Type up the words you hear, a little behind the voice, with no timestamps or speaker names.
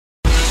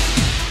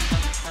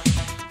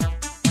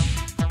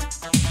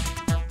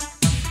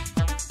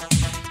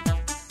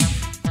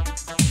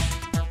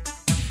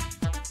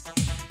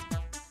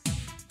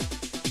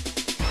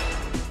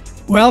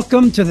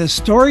Welcome to the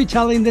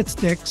Storytelling That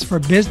Sticks for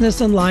Business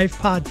and Life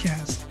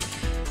podcast.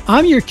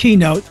 I'm your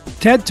keynote,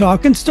 TED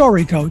Talk and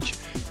story coach,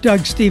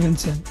 Doug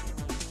Stevenson.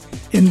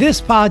 In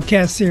this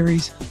podcast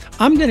series,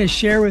 I'm going to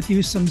share with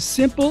you some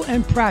simple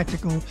and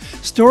practical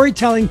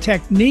storytelling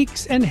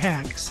techniques and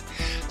hacks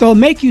that'll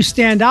make you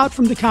stand out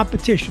from the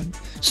competition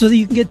so that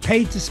you can get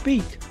paid to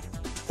speak,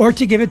 or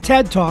to give a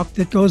TED Talk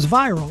that goes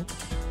viral,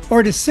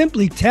 or to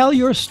simply tell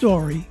your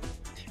story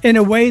in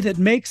a way that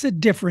makes a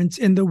difference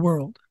in the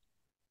world.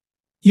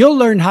 You'll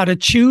learn how to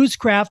choose,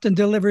 craft, and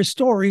deliver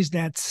stories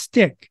that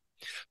stick.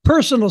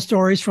 Personal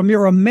stories from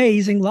your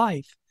amazing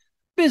life,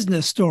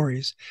 business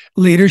stories,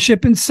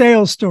 leadership and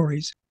sales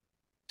stories,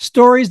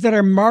 stories that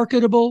are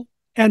marketable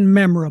and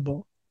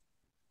memorable,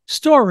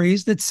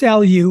 stories that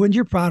sell you and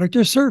your product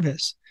or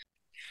service.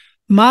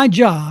 My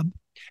job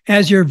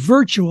as your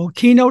virtual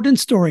keynote and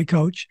story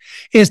coach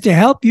is to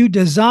help you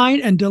design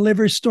and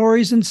deliver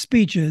stories and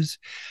speeches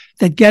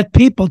that get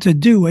people to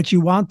do what you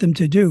want them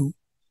to do,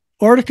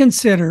 or to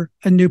consider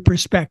a new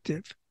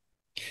perspective.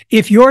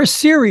 If you're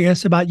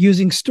serious about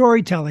using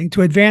storytelling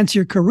to advance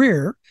your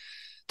career,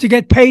 to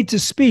get paid to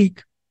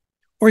speak,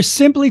 or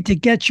simply to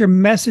get your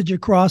message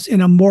across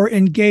in a more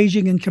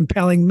engaging and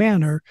compelling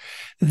manner,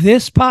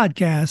 this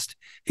podcast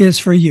is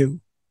for you.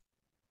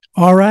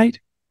 All right,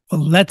 well,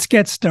 let's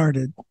get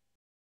started.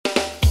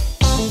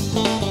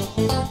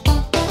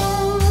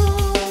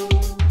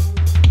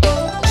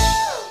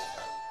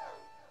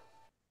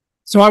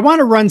 So I want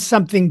to run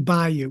something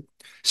by you.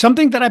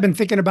 Something that I've been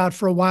thinking about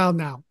for a while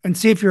now, and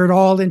see if you're at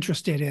all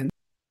interested in.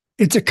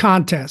 It's a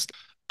contest,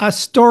 a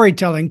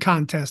storytelling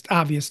contest,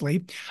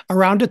 obviously,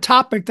 around a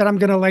topic that I'm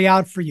going to lay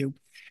out for you.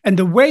 And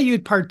the way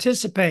you'd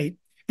participate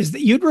is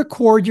that you'd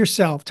record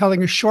yourself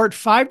telling a short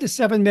 5 to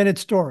 7 minute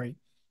story.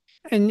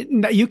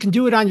 And you can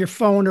do it on your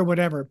phone or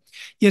whatever.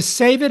 You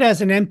save it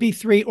as an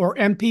MP3 or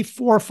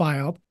MP4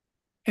 file,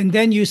 and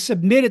then you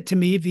submit it to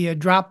me via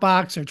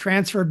Dropbox or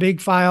Transfer Big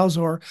Files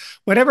or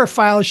whatever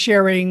file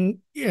sharing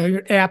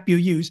app you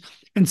use.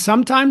 And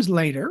sometimes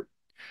later,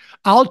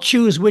 I'll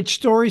choose which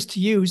stories to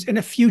use in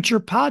a future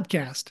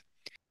podcast.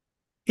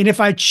 And if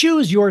I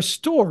choose your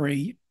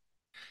story,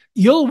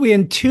 you'll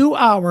win 2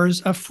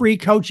 hours of free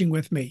coaching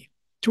with me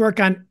to work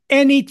on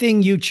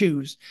anything you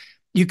choose.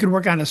 You can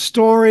work on a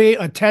story,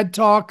 a TED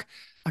Talk,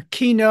 a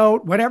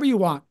keynote, whatever you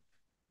want.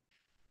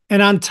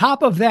 And on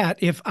top of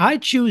that, if I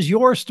choose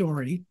your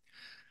story,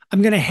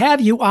 I'm going to have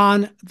you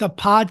on the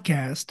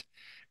podcast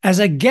as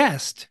a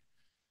guest,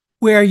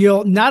 where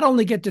you'll not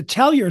only get to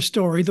tell your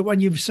story, the one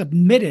you've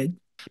submitted,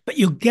 but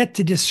you'll get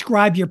to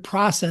describe your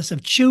process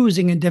of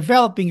choosing and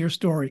developing your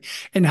story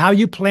and how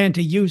you plan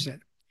to use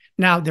it.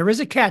 Now, there is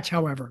a catch,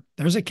 however.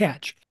 There's a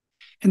catch.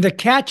 And the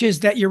catch is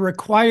that you're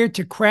required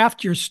to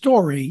craft your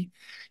story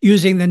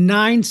using the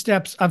 9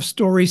 steps of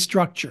story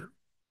structure.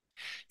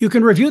 You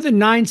can review the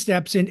 9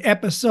 steps in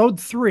episode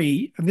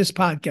 3 of this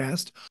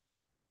podcast,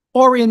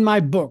 or in my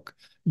book,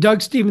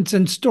 Doug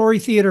Stevenson's Story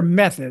Theater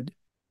Method,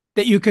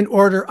 that you can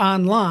order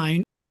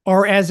online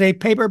or as a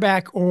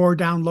paperback or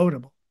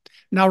downloadable.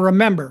 Now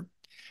remember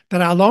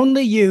that I'll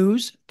only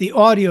use the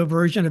audio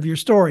version of your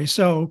story,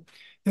 so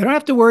you don't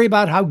have to worry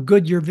about how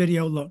good your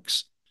video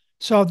looks.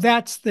 So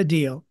that's the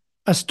deal,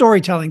 a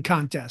storytelling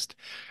contest.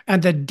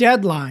 And the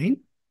deadline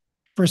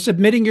for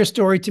submitting your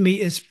story to me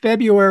is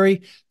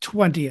February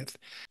 20th.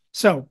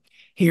 So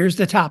here's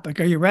the topic.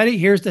 Are you ready?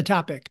 Here's the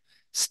topic.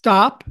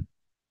 Stop,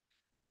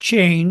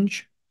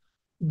 change,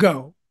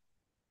 go.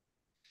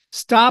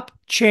 Stop,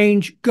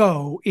 change,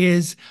 go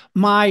is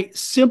my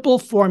simple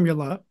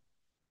formula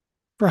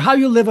for how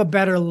you live a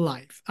better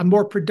life, a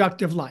more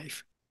productive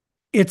life.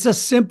 It's a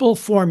simple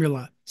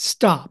formula.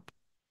 Stop.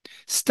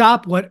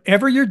 Stop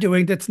whatever you're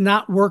doing that's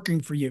not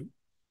working for you,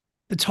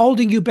 that's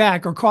holding you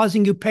back or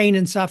causing you pain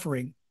and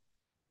suffering.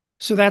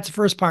 So that's the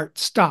first part.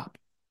 Stop.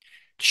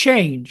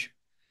 Change.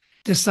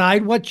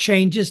 Decide what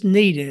change is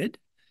needed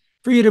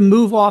for you to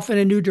move off in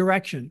a new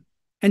direction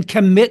and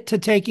commit to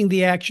taking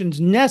the actions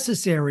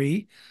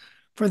necessary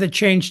for the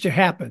change to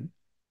happen.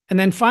 And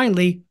then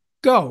finally,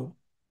 go.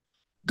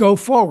 Go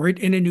forward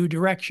in a new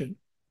direction.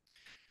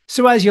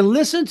 So as you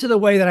listen to the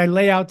way that I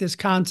lay out this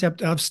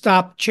concept of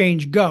stop,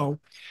 change, go,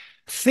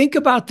 think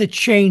about the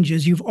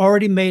changes you've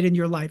already made in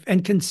your life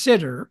and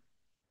consider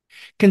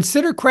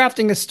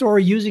crafting a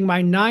story using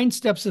my 9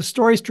 steps of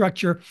story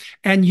structure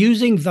and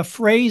using the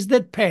phrase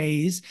that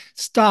pays,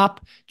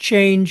 stop,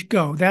 change,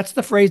 go. That's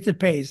the phrase that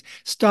pays.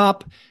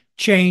 Stop,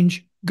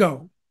 change,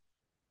 go.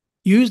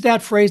 Use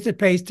that phrase that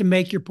pays to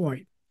make your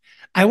point.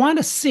 I want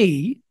to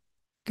see,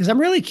 because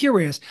I'm really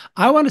curious,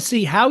 I want to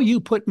see how you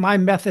put my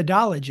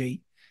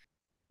methodology,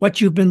 what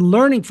you've been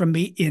learning from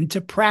me,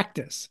 into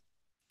practice.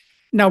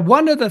 Now,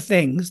 one of the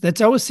things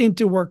that's always seemed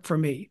to work for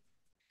me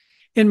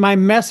in my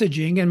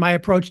messaging and my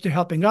approach to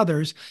helping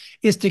others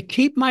is to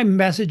keep my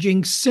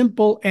messaging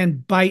simple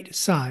and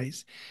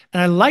bite-sized.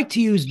 And I like to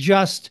use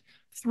just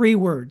 3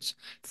 words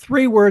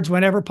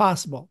whenever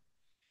possible.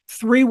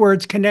 3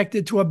 words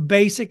connected to a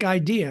basic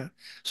idea.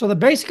 So the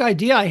basic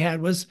idea I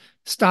had was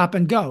stop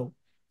and go.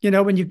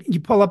 When you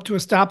pull up to a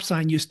stop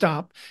sign, you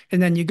stop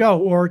and then you go,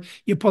 or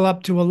you pull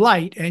up to a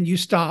light and you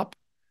stop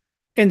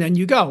and then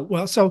you go.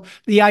 Well, so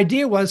the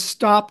idea was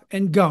stop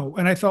and go.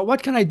 And I thought,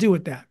 what can I do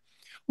with that?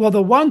 Well,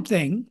 the one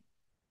thing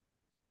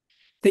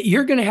that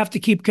you're going to have to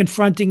keep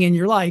confronting in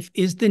your life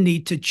is the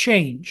need to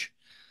change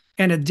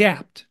and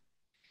adapt.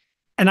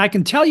 And I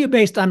can tell you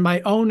based on my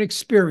own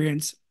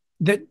experience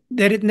that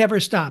it never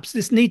stops.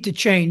 This need to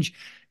change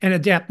and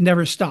adapt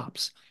never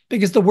stops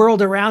because the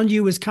world around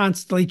you is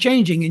constantly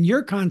changing and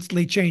you're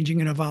constantly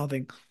changing and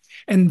evolving.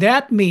 And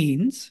that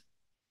means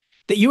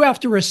that you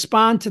have to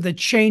respond to the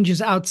changes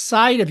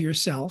outside of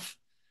yourself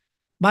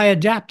by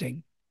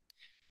adapting.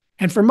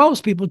 And for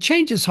most people,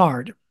 change is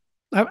hard.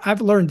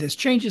 I've learned this.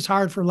 Change is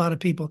hard for a lot of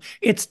people.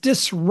 It's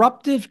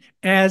disruptive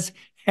as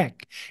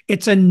heck.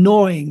 It's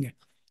annoying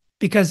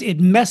because it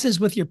messes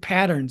with your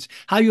patterns,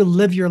 how you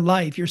live your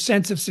life, your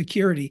sense of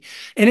security.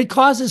 And it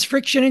causes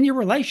friction in your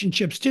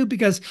relationships too,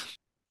 because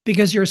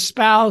your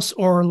spouse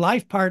or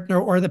life partner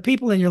or the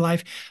people in your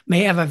life may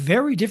have a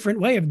very different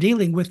way of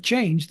dealing with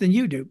change than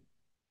you do.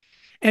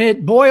 And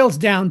it boils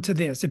down to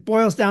this. It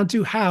boils down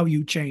to how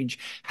you change,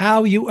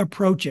 how you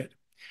approach it,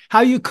 how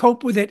you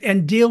cope with it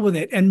and deal with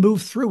it and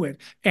move through it.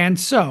 And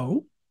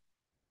so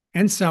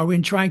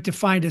in trying to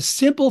find a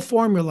simple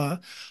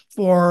formula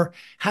for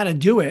how to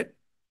do it,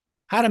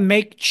 how to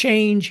make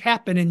change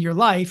happen in your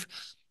life,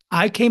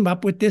 I came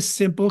up with this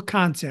simple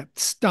concept: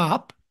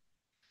 stop,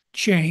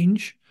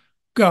 change,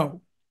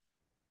 go.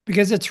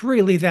 Because it's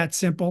really that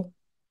simple.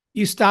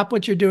 You stop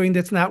what you're doing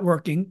that's not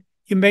working,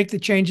 you make the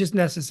changes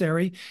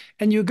necessary,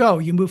 and you go,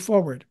 you move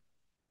forward.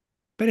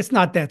 But it's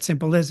not that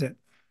simple, is it?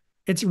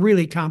 It's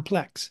really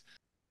complex.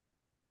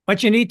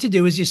 What you need to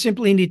do is you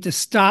simply need to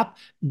stop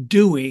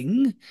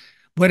doing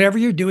whatever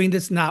you're doing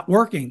that's not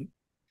working.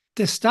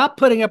 To stop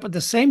putting up with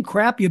the same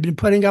crap you've been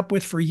putting up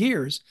with for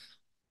years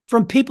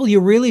from people you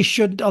really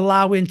shouldn't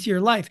allow into your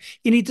life.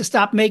 You need to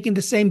stop making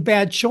the same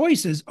bad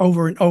choices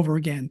over and over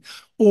again.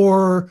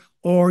 Or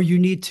you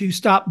need to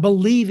stop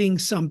believing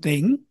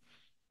something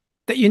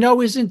that you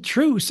know isn't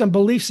true, some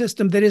belief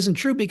system that isn't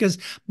true, because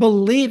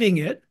believing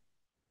it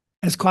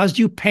has caused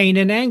you pain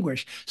and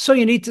anguish. So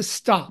you need to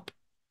stop.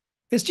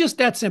 It's just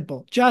that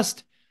simple.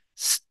 Just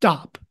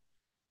stop.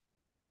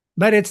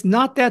 But it's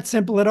not that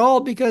simple at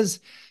all,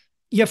 because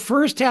you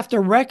first have to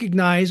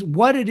recognize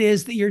what it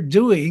is that you're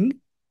doing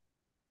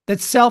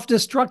that's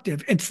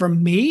self-destructive. And for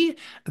me,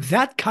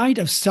 that kind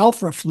of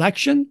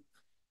self-reflection,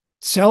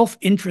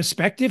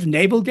 self-introspective,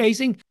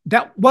 navel-gazing,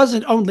 that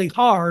wasn't only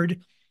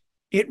hard,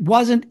 it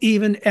wasn't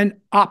even an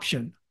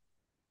option.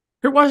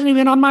 It wasn't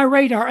even on my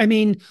radar. I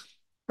mean,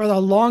 for the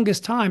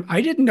longest time,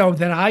 I didn't know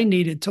that I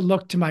needed to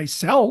look to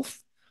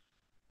myself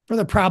for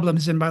the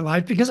problems in my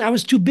life because I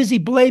was too busy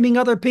blaming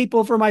other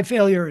people for my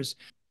failures.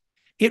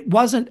 It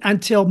wasn't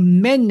until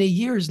many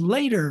years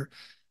later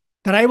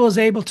that I was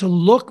able to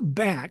look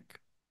back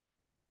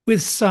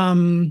with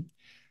some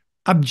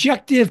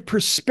objective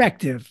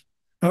perspective.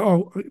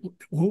 Oh,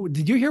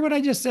 did you hear what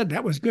I just said?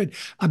 That was good.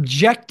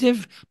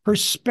 Objective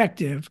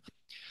perspective,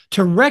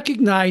 to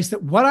recognize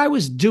that what I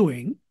was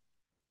doing,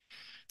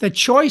 the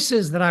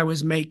choices that I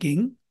was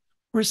making,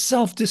 were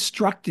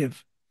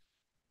self-destructive.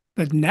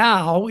 But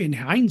now, in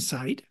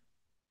hindsight,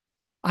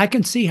 I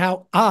can see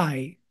how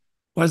I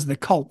was the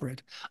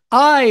culprit.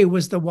 I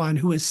was the one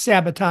who was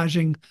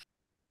sabotaging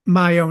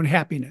my own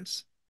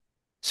happiness.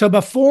 So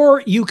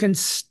before you can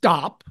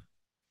stop,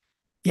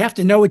 you have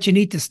to know what you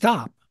need to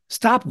stop.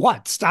 Stop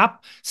what?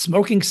 Stop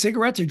smoking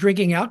cigarettes or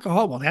drinking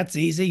alcohol? Well, that's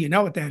easy. You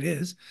know what that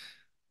is.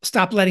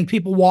 Stop letting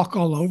people walk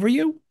all over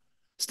you.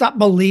 Stop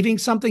believing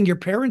something your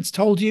parents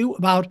told you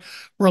about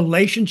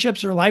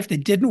relationships or life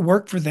that didn't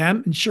work for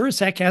them and sure as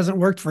heck hasn't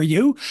worked for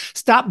you.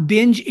 Stop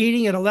binge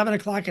eating at 11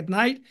 o'clock at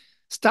night.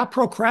 Stop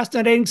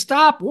procrastinating.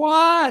 Stop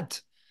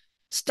what?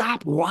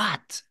 Stop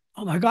what?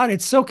 Oh my God,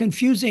 it's so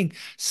confusing.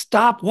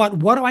 Stop what?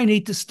 What do I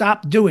need to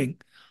stop doing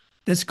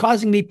that's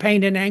causing me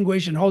pain and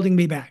anguish and holding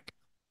me back?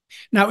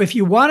 Now, if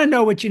you want to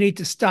know what you need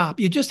to stop,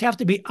 you just have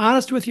to be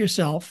honest with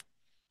yourself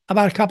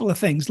about a couple of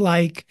things,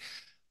 like,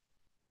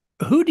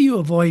 who do you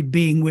avoid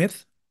being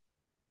with,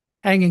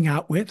 hanging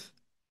out with?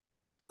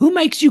 Who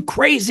makes you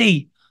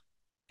crazy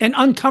and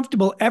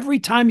uncomfortable every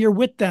time you're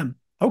with them?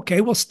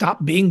 Okay, well,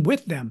 stop being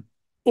with them.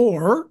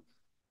 Or,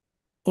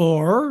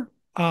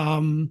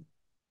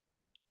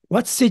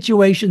 what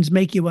situations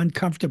make you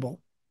uncomfortable?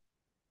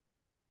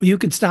 You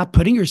can stop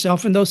putting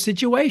yourself in those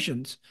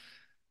situations.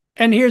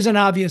 And here's an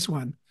obvious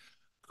one.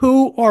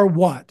 Who or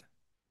what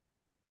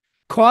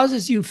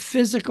causes you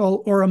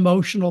physical or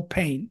emotional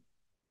pain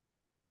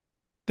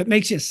that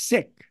makes you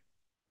sick,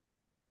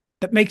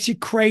 that makes you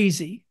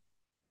crazy,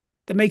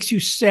 that makes you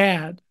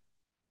sad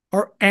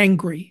or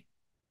angry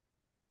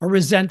or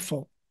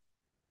resentful?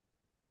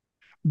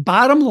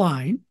 Bottom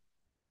line,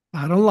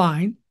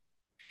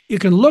 you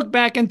can look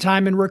back in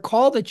time and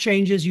recall the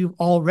changes you've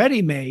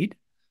already made,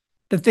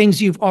 the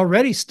things you've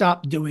already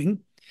stopped doing,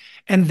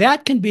 and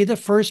that can be the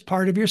first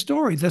part of your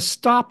story, the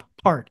stop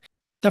part.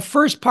 The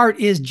first part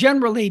is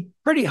generally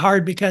pretty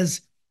hard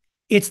because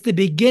It's the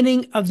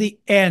beginning of the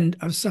end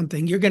of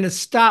something. You're going to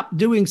stop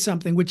doing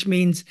something, which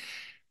means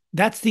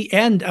that's the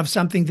end of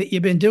something that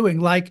you've been doing,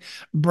 like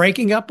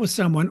breaking up with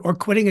someone or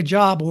quitting a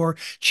job or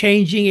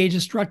changing a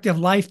destructive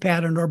life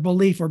pattern or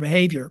belief or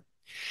behavior.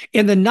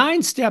 In the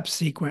 9-step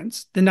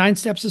sequence, the 9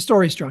 steps of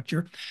story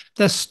structure,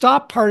 the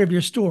stop part of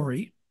your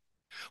story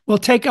will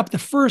take up the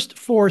first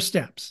 4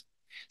 steps.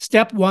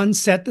 Step 1,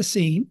 set the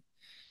scene.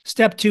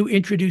 Step 2,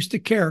 introduce the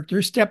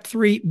character. Step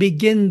 3,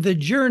 begin the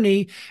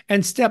journey.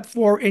 And step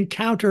 4,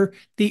 encounter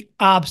the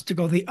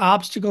obstacle. The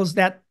obstacle is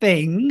that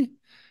thing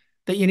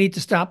that you need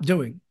to stop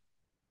doing.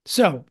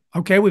 So,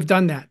 okay, we've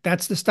done that.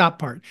 That's the stop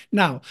part.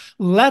 Now,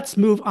 let's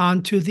move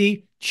on to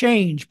the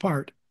change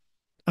part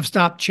of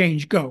stop,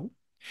 change, go.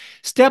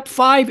 Step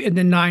 5 in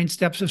the 9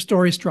 steps of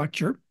story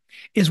structure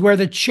is where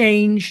the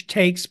change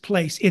takes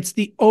place. It's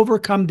the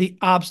overcome the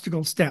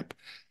obstacle step.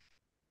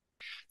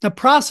 The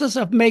process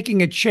of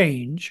making a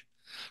change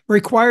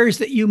requires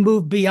that you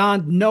move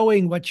beyond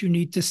knowing what you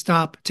need to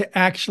stop to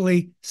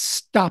actually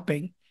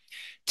stopping,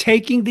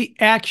 taking the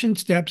action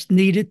steps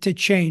needed to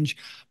change,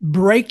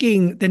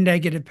 breaking the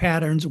negative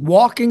patterns,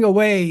 walking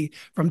away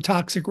from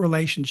toxic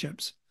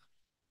relationships.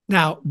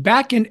 Now,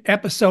 back in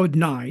episode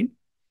 9,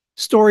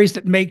 Stories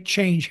That Make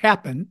Change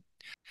Happen,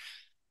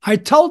 I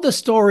told the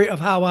story of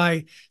how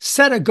I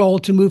set a goal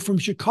to move from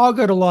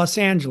Chicago to Los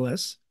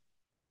Angeles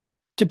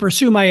to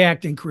pursue my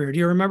acting career. Do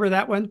you remember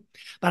that one?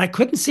 But I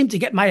couldn't seem to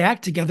get my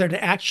act together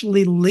to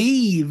actually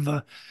leave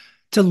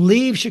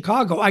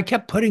Chicago. I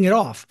kept putting it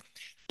off.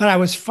 But I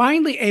was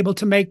finally able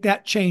to make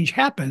that change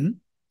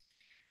happen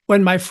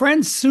when my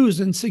friend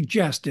Susan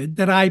suggested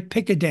that I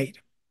pick a date,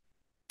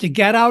 to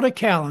get out a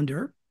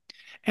calendar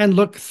and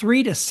look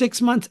 3 to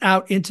 6 months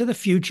out into the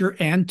future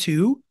and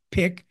to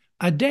pick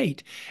a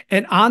date.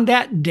 And on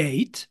that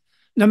date,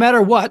 no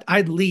matter what,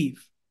 I'd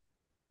leave.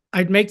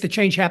 I'd make the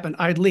change happen.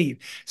 I'd leave.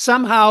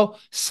 Somehow,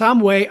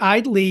 some way,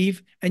 I'd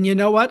leave. And you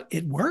know what?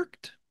 It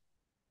worked.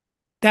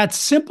 That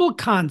simple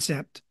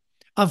concept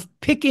of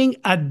picking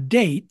a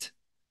date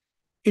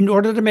in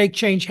order to make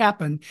change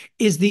happen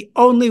is the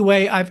only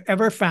way I've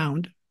ever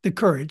found the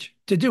courage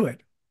to do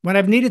it. When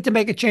I've needed to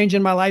make a change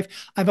in my life,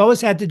 I've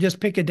always had to just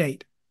pick a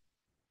date.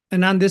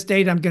 And on this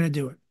date, I'm going to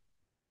do it.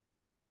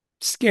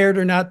 Scared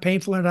or not,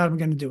 painful or not, I'm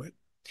going to do it.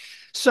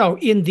 So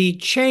in the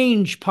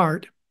change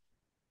part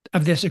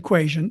of this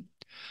equation,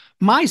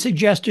 my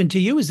suggestion to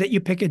you is that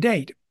you pick a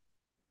date.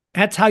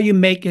 That's how you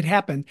make it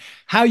happen.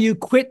 How you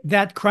quit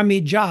that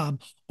crummy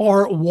job,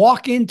 or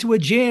walk into a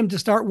gym to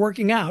start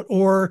working out,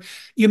 or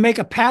you make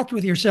a pact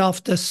with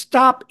yourself to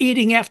stop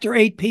eating after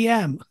 8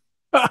 p.m.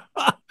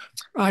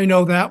 I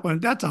know that one.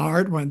 That's a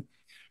hard one.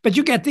 But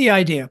you get the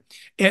idea.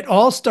 It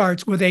all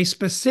starts with a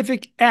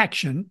specific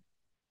action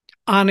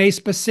on a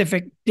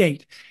specific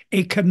date,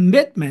 a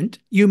commitment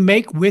you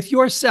make with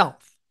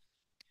yourself.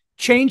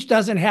 Change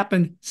doesn't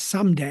happen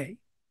someday.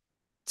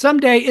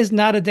 Someday is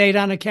not a date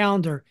on a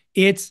calendar.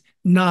 It's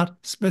not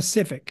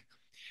specific.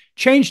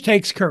 Change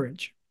takes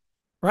courage,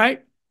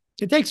 right?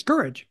 It takes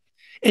courage.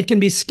 It can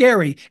be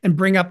scary and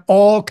bring up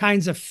all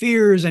kinds of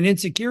fears and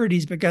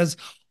insecurities because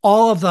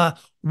all of the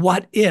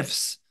what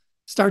ifs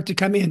start to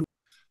come in.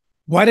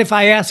 What if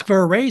I ask for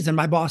a raise and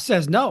my boss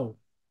says no?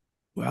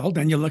 Well,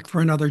 then you look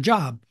for another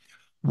job.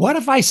 What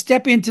if I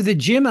step into the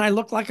gym and I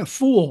look like a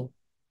fool?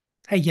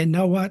 Hey, you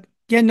know what?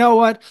 You know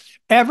what?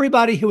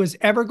 Everybody who has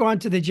ever gone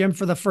to the gym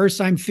for the first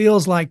time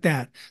feels like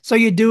that. So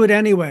you do it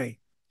anyway.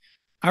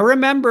 I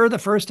remember the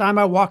first time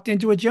I walked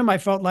into a gym, I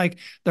felt like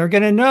they're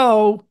going to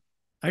know.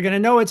 They're going to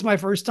know it's my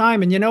first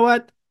time. And you know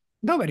what?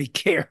 Nobody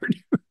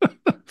cared.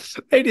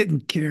 They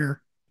didn't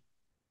care.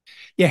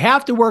 You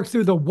have to work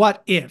through the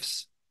what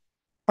ifs,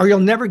 or you'll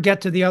never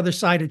get to the other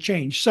side of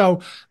change.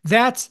 So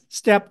that's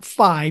step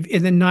 5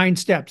 in the 9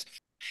 steps.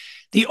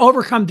 The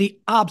overcome the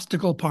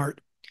obstacle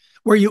part,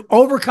 where you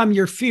overcome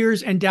your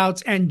fears and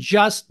doubts and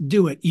just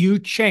do it. You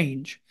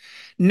change.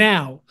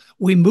 Now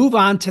we move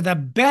on to the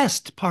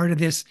best part of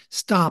this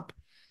stop,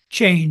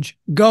 change,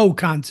 go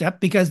concept,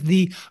 because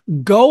the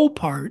go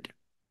part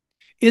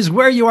is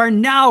where you are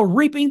now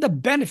reaping the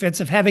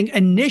benefits of having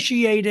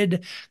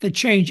initiated the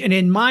change. And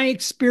in my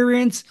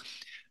experience,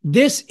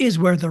 this is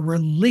where the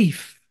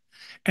relief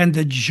and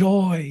the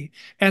joy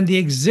and the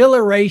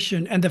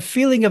exhilaration and the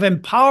feeling of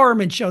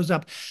empowerment shows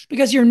up,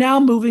 because you're now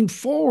moving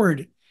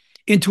forward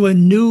into a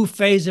new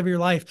phase of your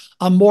life,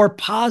 a more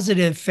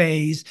positive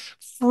phase,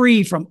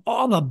 free from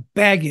all the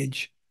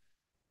baggage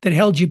that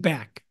held you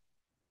back.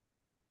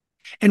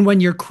 And when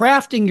you're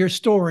crafting your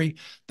story,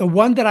 the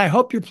one that I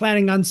hope you're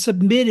planning on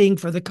submitting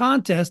for the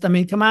contest, I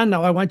mean, come on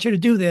now, I want you to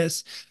do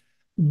this.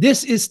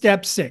 This is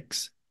step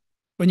 6.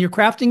 When you're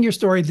crafting your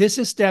story, this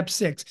is step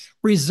 6.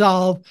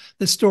 Resolve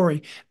the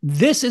story.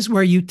 This is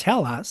where you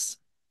tell us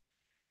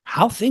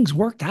how things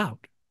worked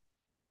out.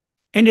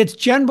 And it's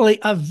generally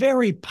a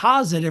very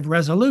positive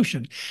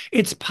resolution.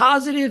 It's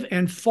positive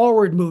and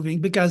forward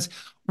moving, because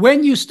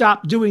when you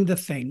stop doing the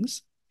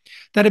things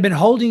that have been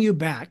holding you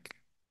back,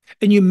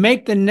 and you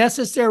make the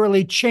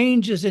necessarily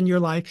changes in your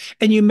life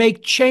and you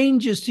make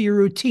changes to your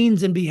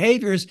routines and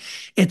behaviors,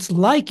 it's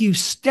like you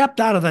stepped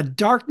out of the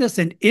darkness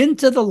and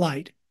into the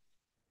light.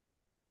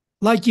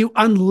 Like you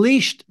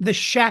unleashed the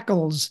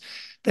shackles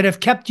that have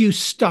kept you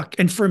stuck.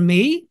 And for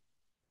me,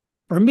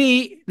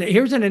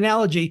 here's an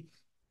analogy.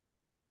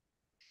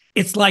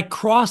 It's like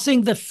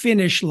crossing the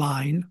finish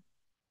line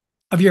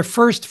of your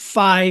first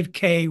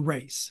 5K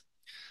race.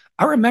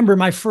 I remember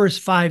my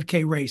first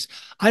 5K race.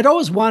 I'd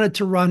always wanted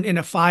to run in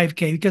a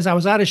 5K because I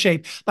was out of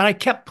shape, but I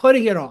kept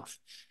putting it off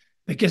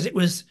because it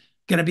was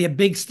going to be a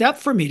big step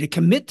for me to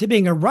commit to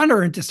being a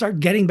runner and to start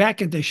getting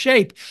back into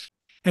shape.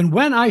 And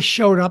when I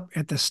showed up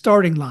at the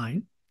starting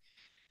line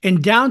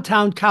in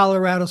downtown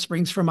Colorado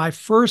Springs for my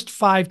first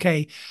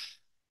 5K,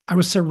 I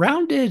was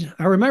surrounded.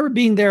 I remember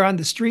being there on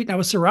the street and I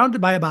was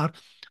surrounded by about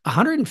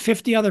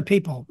 150 other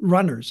people,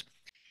 runners.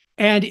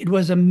 And it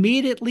was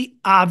immediately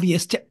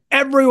obvious to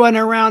everyone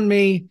around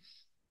me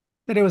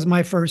that it was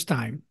my first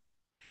time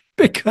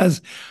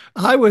because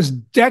I was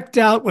decked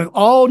out with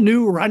all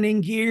new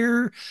running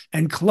gear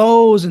and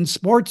clothes and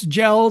sports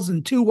gels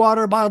and 2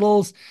 water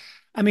bottles.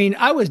 I mean,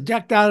 I was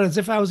decked out as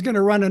if I was going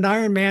to run an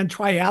Ironman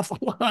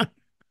triathlon.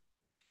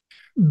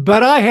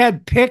 But I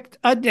had picked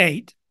a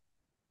date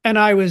and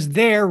I was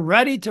there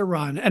ready to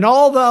run. And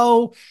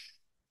although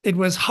it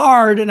was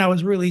hard and I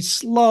was really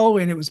slow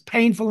and it was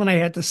painful and I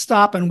had to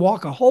stop and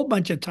walk a whole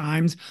bunch of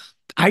times,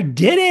 I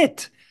did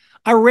it.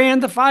 I ran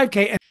the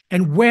 5K.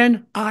 And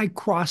when I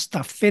crossed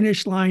the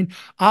finish line,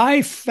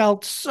 I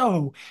felt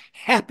so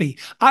happy.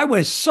 I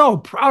was so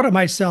proud of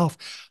myself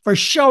for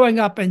showing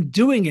up and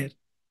doing it,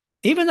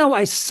 even though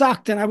I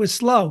sucked and I was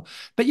slow.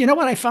 But you know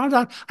what I found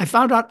out? I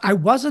found out I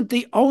wasn't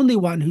the only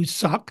one who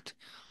sucked.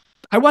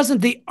 I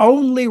wasn't the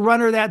only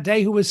runner that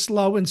day who was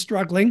slow and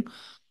struggling.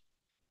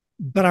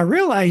 But I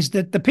realized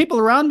that the people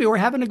around me were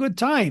having a good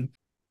time.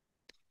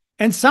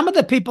 And some of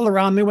the people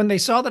around me, when they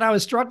saw that I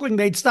was struggling,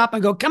 they'd stop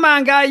and go, "Come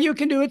on, guy, you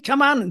can do it.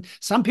 Come on." And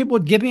some people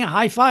would give me a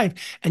high five.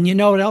 And you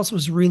know what else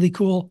was really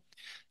cool?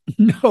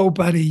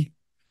 Nobody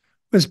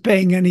was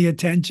paying any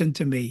attention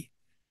to me.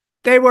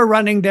 They were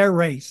running their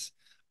race.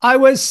 I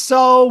was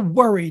so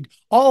worried.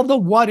 All the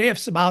what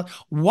ifs about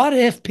what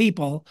if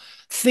people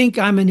think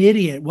I'm an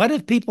idiot? What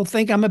if people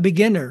think I'm a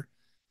beginner?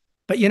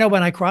 But you know,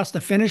 when I crossed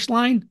the finish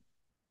line,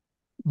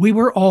 we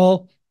were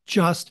all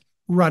just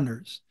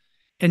runners.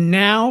 And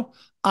now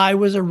I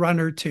was a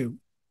runner too.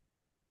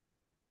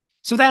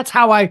 So that's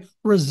how I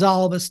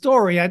resolve a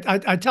story.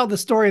 I tell the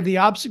story of the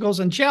obstacles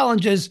and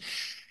challenges,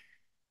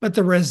 but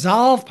the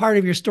resolve part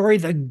of your story,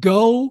 the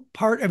go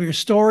part of your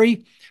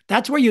story,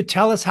 that's where you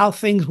tell us how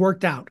things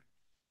worked out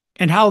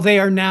and how they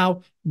are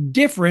now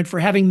different for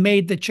having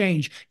made the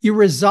change. You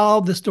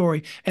resolve the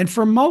story. And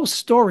for most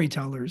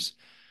storytellers,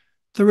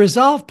 the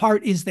resolve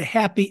part is the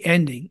happy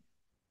ending.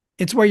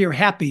 It's where you're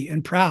happy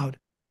and proud,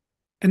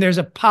 and there's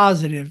a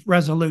positive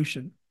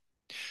resolution.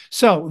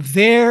 So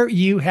there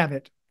you have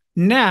it.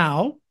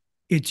 Now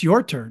it's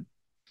your turn.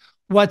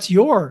 What's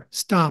your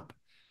stop,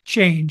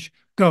 change,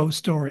 go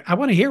story? I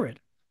want to hear it.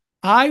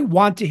 I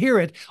want to hear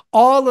it.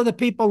 All of the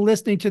people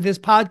listening to this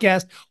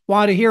podcast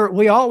want to hear it.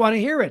 We all want to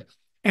hear it.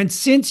 And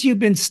since you've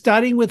been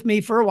studying with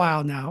me for a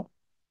while now,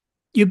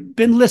 you've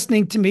been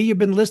listening to me, you've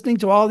been listening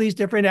to all these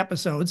different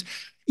episodes,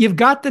 you've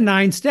got the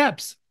 9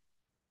 steps.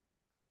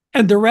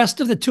 And the rest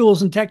of the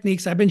tools and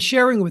techniques I've been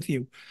sharing with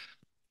you,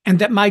 and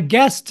that my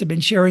guests have been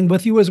sharing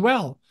with you as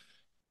well.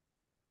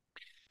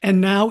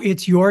 And now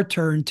it's your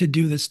turn to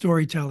do the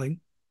storytelling.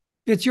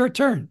 It's your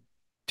turn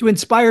to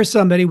inspire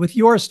somebody with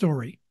your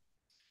story.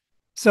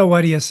 So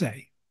what do you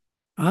say?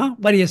 Huh?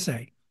 What do you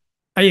say?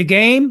 Are you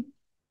game?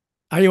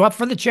 Are you up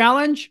for the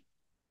challenge?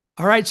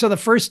 All right. So the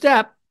first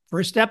step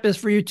is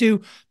for you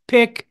to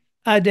pick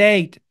a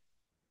date.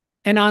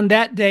 And on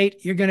that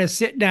date, you're going to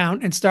sit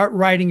down and start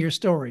writing your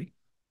story.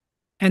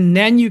 And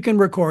then you can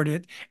record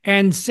it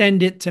and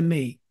send it to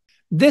me.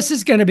 This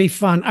is going to be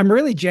fun. I'm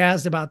really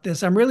jazzed about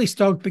this. I'm really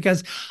stoked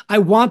because I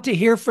want to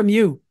hear from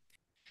you.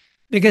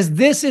 Because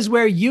this is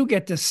where you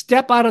get to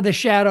step out of the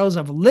shadows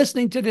of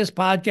listening to this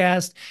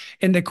podcast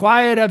in the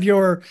quiet of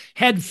your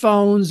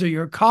headphones or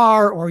your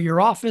car or your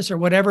office or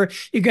whatever.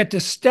 You get to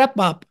step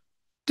up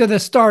to the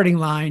starting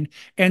line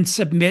and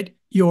submit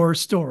your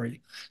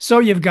story. So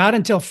you've got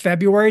until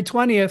February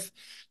 20th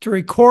to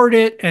record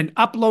it and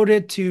upload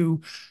it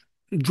to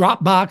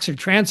Dropbox or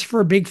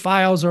transfer big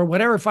files or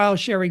whatever file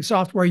sharing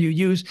software you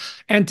use,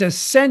 and to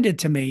send it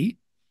to me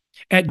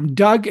at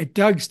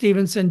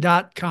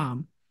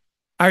doug@dougstevenson.com.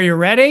 Are you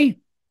ready?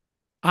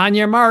 On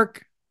your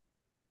mark,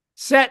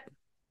 set,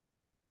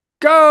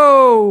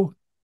 go.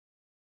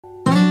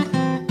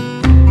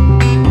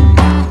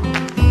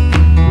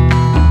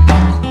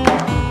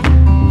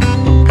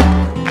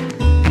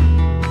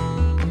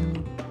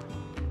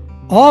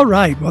 All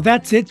right, well,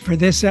 that's it for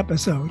this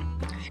episode.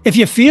 If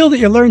you feel that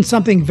you learned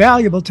something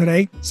valuable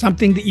today,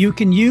 something that you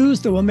can use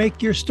that will make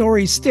your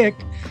story stick,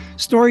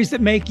 stories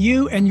that make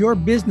you and your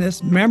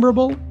business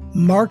memorable,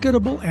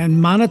 marketable,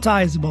 and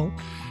monetizable,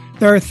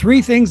 there are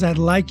 3 things I'd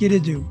like you to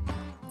do.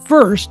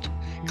 First,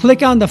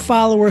 click on the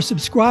follow or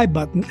subscribe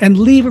button and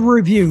leave a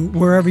review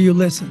wherever you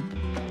listen.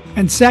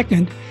 And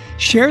second,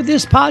 share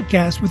this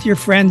podcast with your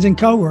friends and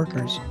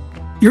coworkers,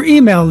 your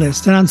email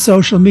list, and on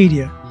social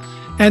media.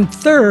 And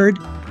third,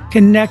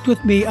 connect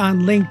with me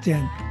on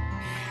LinkedIn.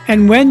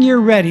 And when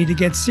you're ready to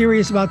get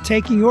serious about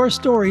taking your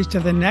stories to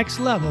the next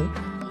level,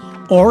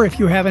 or if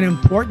you have an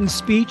important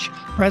speech,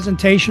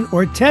 presentation,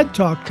 or TED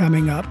Talk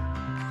coming up,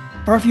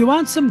 or if you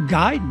want some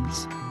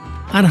guidance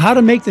on how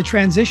to make the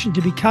transition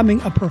to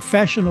becoming a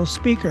professional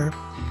speaker,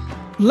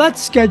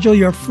 let's schedule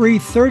your free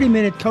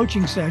 30-minute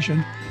coaching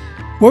session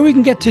where we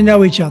can get to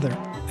know each other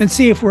and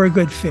see if we're a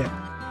good fit.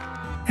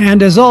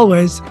 And as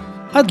always,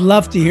 I'd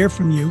love to hear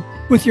from you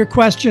with your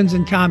questions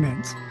and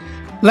comments.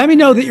 Let me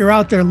know that you're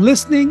out there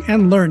listening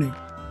and learning.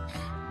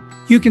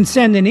 You can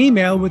send an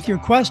email with your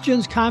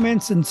questions,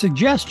 comments, and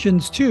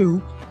suggestions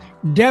to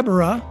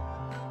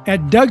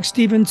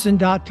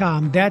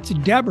Deborah@DougStevenson.com. That's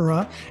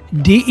Deborah,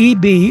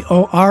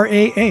 Deborah,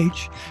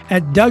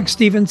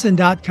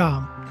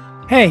 @DougStevenson.com.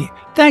 Hey,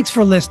 thanks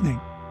for listening.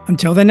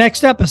 Until the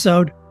next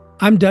episode,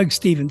 I'm Doug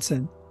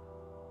Stevenson.